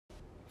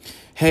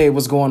Hey,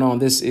 what's going on?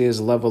 This is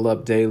Level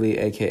Up Daily,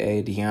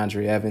 aka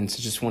DeAndre Evans.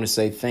 I just want to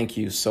say thank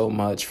you so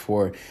much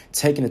for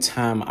taking the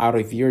time out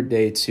of your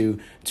day to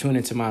tune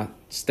into my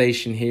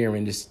station here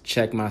and just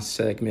check my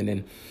segment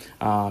and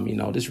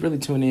just really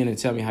tune in and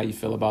tell me how you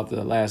feel about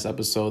the last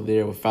episode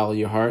there with Follow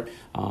Your Heart.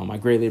 I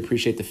greatly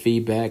appreciate the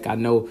feedback. I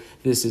know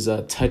this is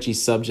a touchy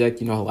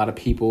subject. A lot of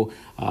people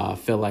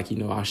feel like,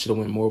 I should have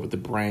went more with the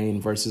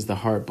brain versus the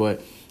heart,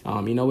 but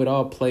it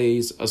all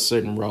plays a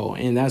certain role.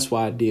 And that's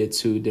why I did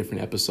 2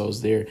 different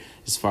episodes there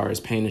as far as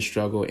pain and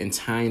struggle and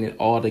tying it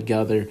all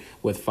together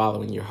with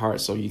following your heart.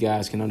 So you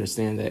guys can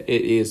understand that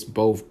it is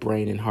both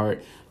brain and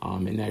heart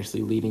and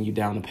actually leading you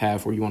down the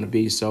path where you want to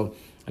be. So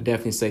I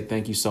definitely say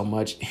thank you so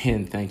much.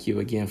 And thank you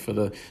again for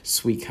the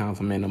sweet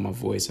compliment on my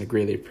voice. I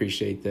greatly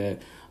appreciate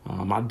that.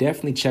 I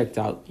definitely checked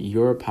out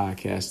your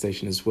podcast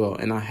station as well.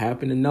 And I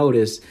happened to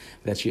notice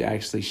that you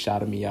actually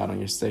shouted me out on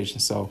your station.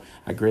 So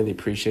I greatly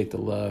appreciate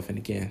the love. And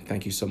again,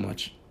 thank you so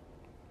much.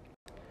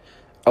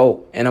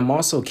 Oh, and I'm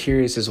also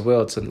curious as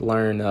well to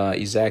learn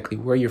exactly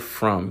where you're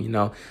from.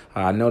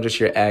 I noticed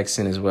your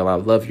accent as well. I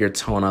love your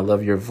tone. I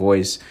love your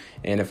voice.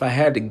 And if I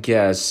had to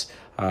guess,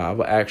 I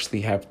would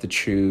actually have to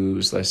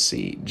choose, let's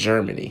see,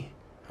 Germany.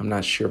 I'm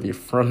not sure if you're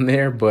from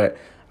there, but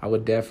I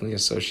would definitely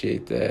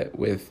associate that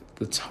with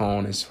the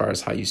tone as far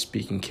as how you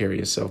speak and carry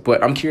yourself.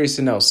 But I'm curious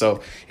to know.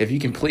 So if you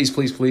can please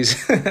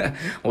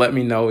let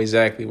me know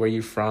exactly where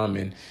you're from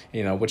and,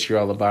 what you're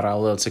all about. I'd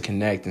love to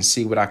connect and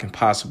see what I can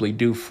possibly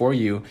do for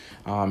you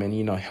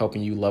and,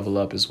 helping you level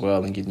up as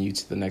well and getting you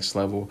to the next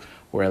level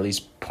or at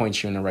least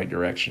point you in the right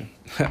direction.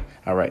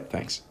 All right.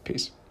 Thanks.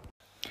 Peace.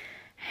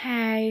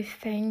 Hi,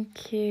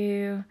 thank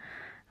you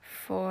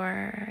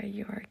for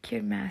your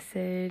cute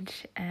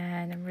message,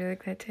 and I'm really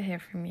glad to hear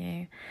from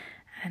you,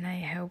 and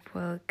I hope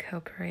we'll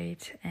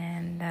cooperate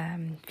in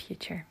the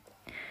future.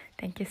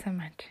 Thank you so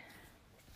much.